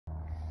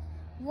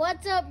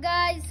What's up,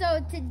 guys? So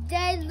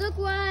today, look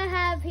what I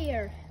have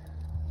here.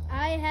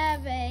 I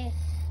have a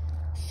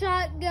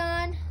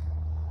shotgun.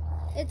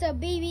 It's a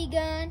BB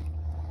gun.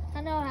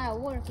 I know how to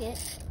work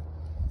it.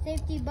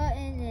 Safety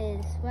button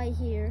is right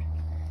here.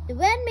 The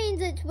red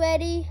means it's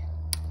ready.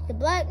 The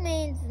black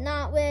means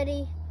not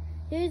ready.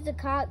 Here's the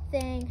cock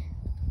thing.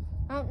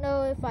 I don't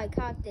know if I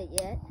cocked it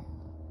yet,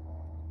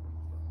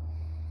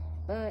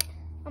 but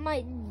I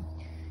might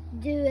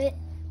do it.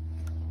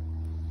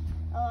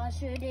 Oh, I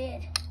sure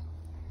did.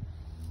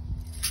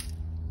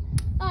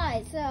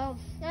 Alright, so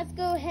let's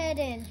go ahead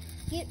and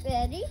get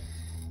ready.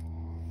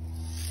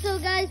 So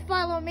guys,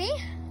 follow me.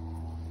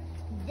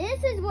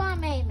 This is what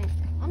I'm aiming.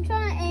 I'm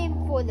trying to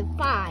aim for the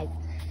 5.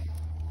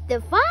 The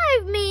 5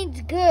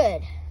 means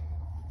good.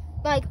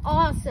 Like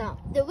awesome.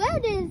 The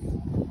red is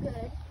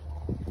good.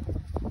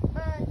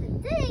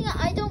 The thing,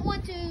 I don't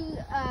want to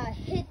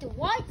hit the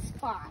white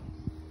spot.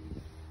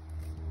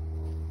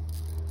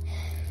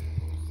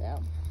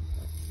 So,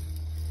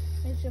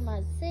 make sure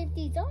my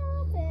safety's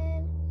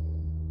open.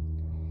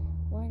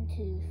 1,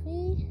 2,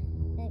 3.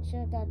 Make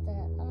sure I got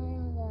that eye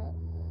on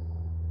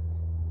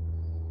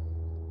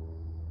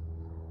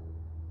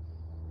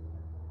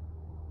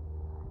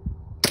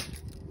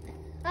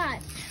that.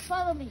 Alright,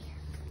 follow me.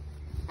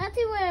 I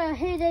see where I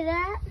hit it at.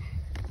 I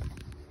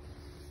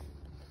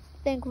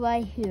think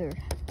right here.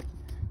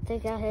 I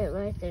think I hit it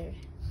right there.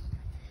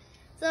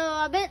 So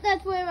I bet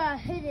that's where I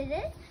hit it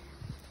at.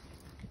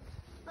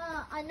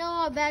 I know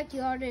our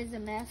backyard is a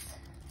mess.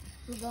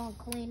 We're gonna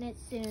clean it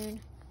soon.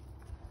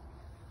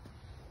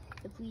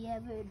 If we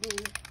ever do.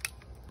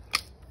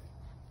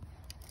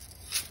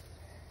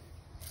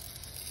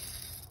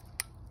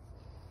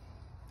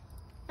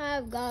 I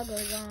have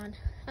goggles on.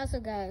 I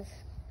also got a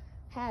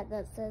hat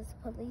that says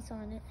police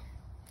on it.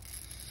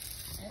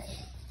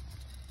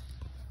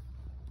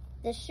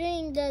 The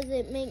string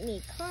doesn't make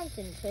me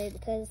concentrate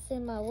because it's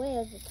in my way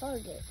as a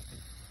target.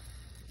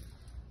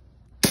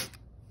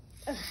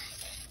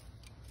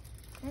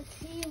 Let's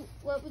see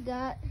what we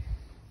got.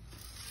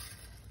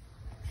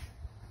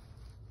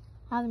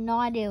 I have no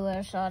idea where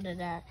I shot it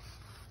at.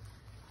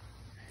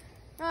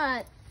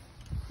 Alright.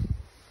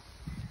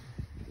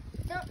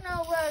 Don't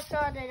know where I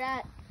shot it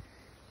at.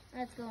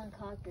 Let's go and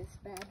cock this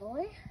bad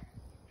boy.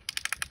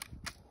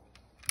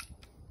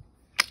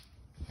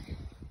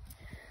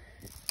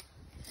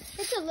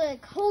 It's a little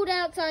cold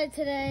outside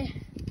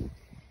today.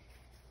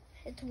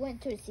 It's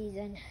winter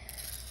season.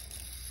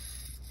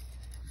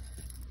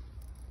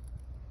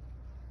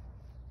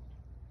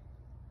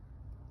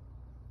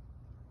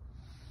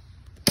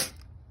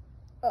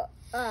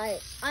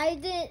 Alright,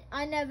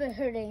 I never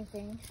heard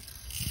anything.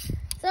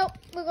 So,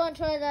 we're gonna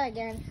try that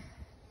again.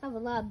 I have a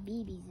lot of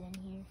BBs in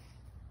here.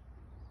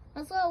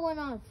 I saw one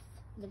on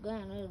the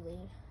ground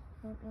earlier.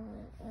 Don't know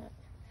what that.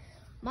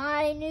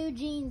 My new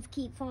jeans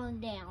keep falling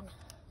down.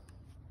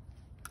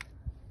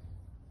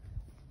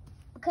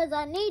 Because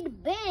I need to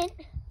bend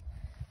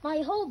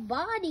my whole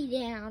body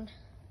down.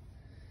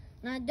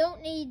 And I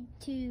don't need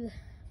to,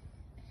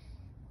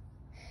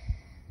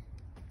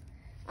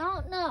 I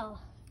don't know.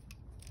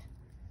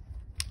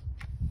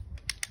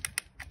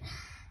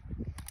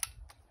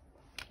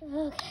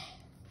 Okay.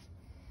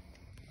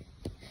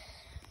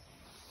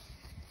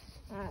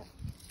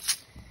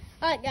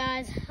 Alright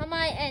guys, I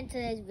might end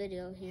today's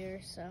video here,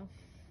 so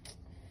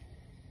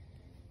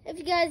if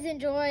you guys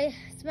enjoy,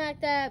 smack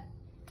that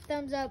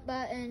thumbs up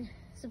button,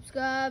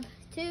 subscribe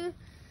to,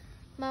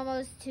 I'm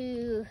almost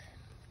to,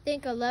 I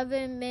think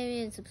 11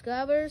 million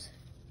subscribers,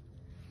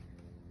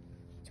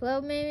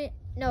 12 million,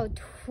 no,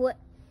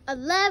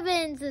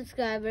 11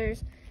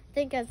 subscribers, I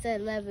think I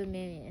said 11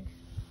 million.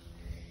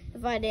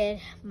 If I did,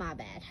 my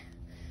bad.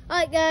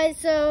 Alright guys,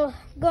 so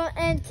I'm gonna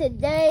end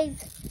today's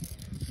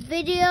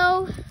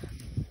video.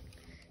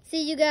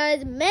 See you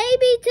guys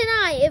maybe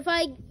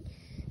tonight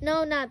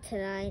no, not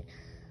tonight.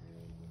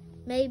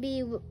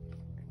 Maybe, look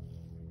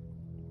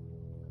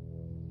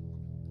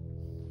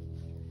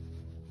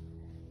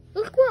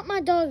what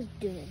my dog's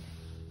doing.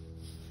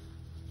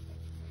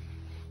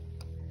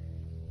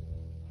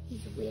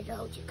 He's a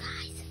weirdo, you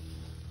guys.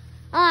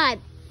 Alright,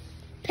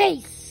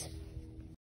 peace.